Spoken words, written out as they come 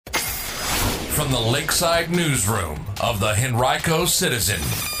from the Lakeside Newsroom of the Henrico Citizen,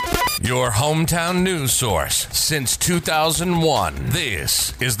 your hometown news source since 2001.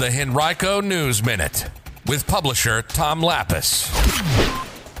 This is the Henrico News Minute with publisher Tom Lapis.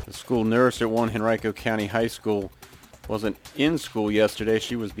 The school nurse at one Henrico County High School wasn't in school yesterday.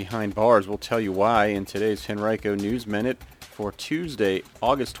 She was behind bars. We'll tell you why in today's Henrico News Minute for Tuesday,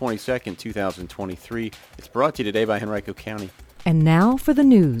 August 22nd, 2023. It's brought to you today by Henrico County. And now for the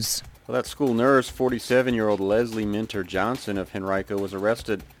news. Well, that school nurse, 47-year-old Leslie Minter Johnson of Henrico, was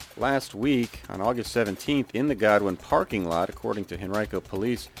arrested last week on August 17th in the Godwin parking lot, according to Henrico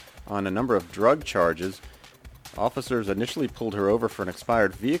police, on a number of drug charges. Officers initially pulled her over for an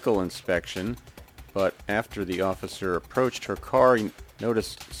expired vehicle inspection, but after the officer approached her car, he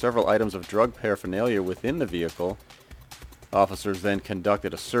noticed several items of drug paraphernalia within the vehicle. Officers then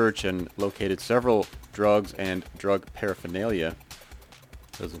conducted a search and located several drugs and drug paraphernalia.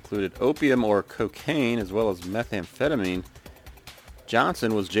 Those included opium or cocaine as well as methamphetamine.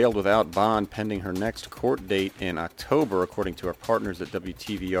 Johnson was jailed without bond pending her next court date in October, according to our partners at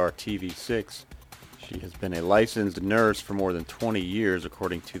WTVR TV6. She has been a licensed nurse for more than 20 years,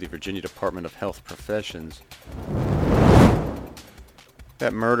 according to the Virginia Department of Health Professions.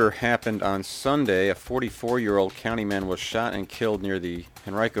 That murder happened on Sunday. A 44-year-old county man was shot and killed near the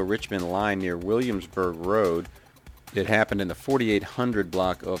Henrico-Richmond line near Williamsburg Road. It happened in the 4800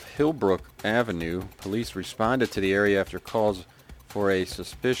 block of Hillbrook Avenue. Police responded to the area after calls for a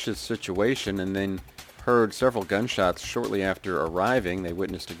suspicious situation and then heard several gunshots shortly after arriving. They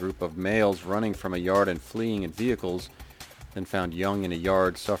witnessed a group of males running from a yard and fleeing in vehicles, then found Young in a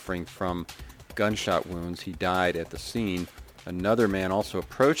yard suffering from gunshot wounds. He died at the scene. Another man also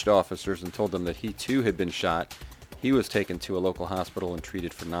approached officers and told them that he too had been shot. He was taken to a local hospital and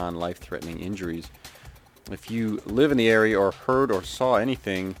treated for non-life-threatening injuries. If you live in the area or heard or saw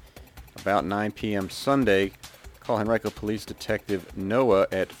anything about 9 p.m. Sunday, call Henrico Police Detective Noah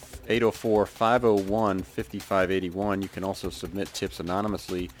at 804-501-5581. You can also submit tips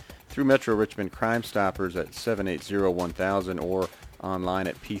anonymously through Metro Richmond Crime Stoppers at 780-1000 or online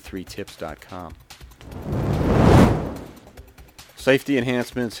at p3tips.com. Safety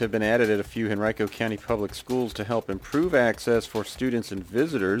enhancements have been added at a few Henrico County public schools to help improve access for students and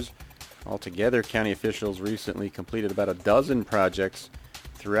visitors. Altogether, county officials recently completed about a dozen projects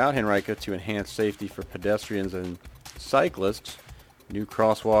throughout Henrico to enhance safety for pedestrians and cyclists. New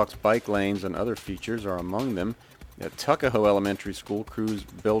crosswalks, bike lanes, and other features are among them. At Tuckahoe Elementary School, crews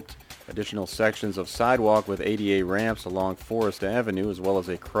built additional sections of sidewalk with ADA ramps along Forest Avenue, as well as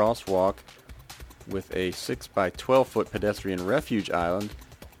a crosswalk with a 6-by-12-foot pedestrian refuge island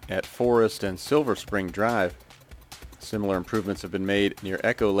at Forest and Silver Spring Drive. Similar improvements have been made near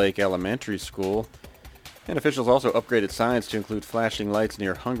Echo Lake Elementary School, and officials also upgraded signs to include flashing lights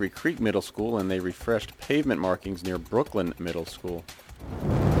near Hungry Creek Middle School, and they refreshed pavement markings near Brooklyn Middle School.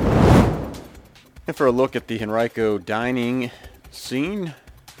 And for a look at the Henrico dining scene,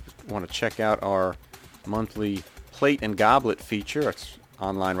 want to check out our monthly plate and goblet feature. It's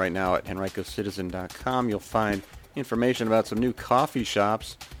online right now at henricocitizen.com. You'll find information about some new coffee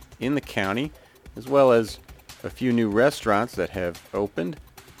shops in the county, as well as a few new restaurants that have opened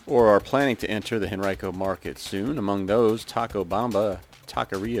or are planning to enter the Henrico market soon. Among those, Taco Bamba, a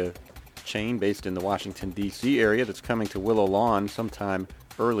taqueria chain based in the Washington, D.C. area that's coming to Willow Lawn sometime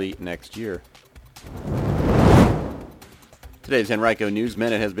early next year. Today's Henrico News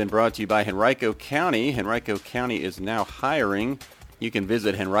Minute has been brought to you by Henrico County. Henrico County is now hiring. You can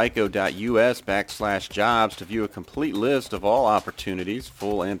visit henrico.us/jobs to view a complete list of all opportunities,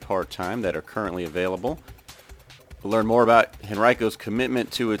 full and part-time, that are currently available. We'll learn more about Henrico's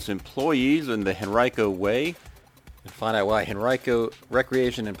commitment to its employees and the Henrico Way, and find out why Henrico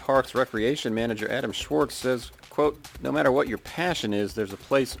Recreation and Parks Recreation Manager Adam Schwartz says, quote, "No matter what your passion is, there's a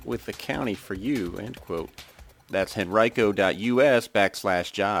place with the county for you," end quote. That's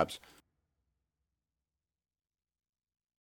henrico.us/jobs.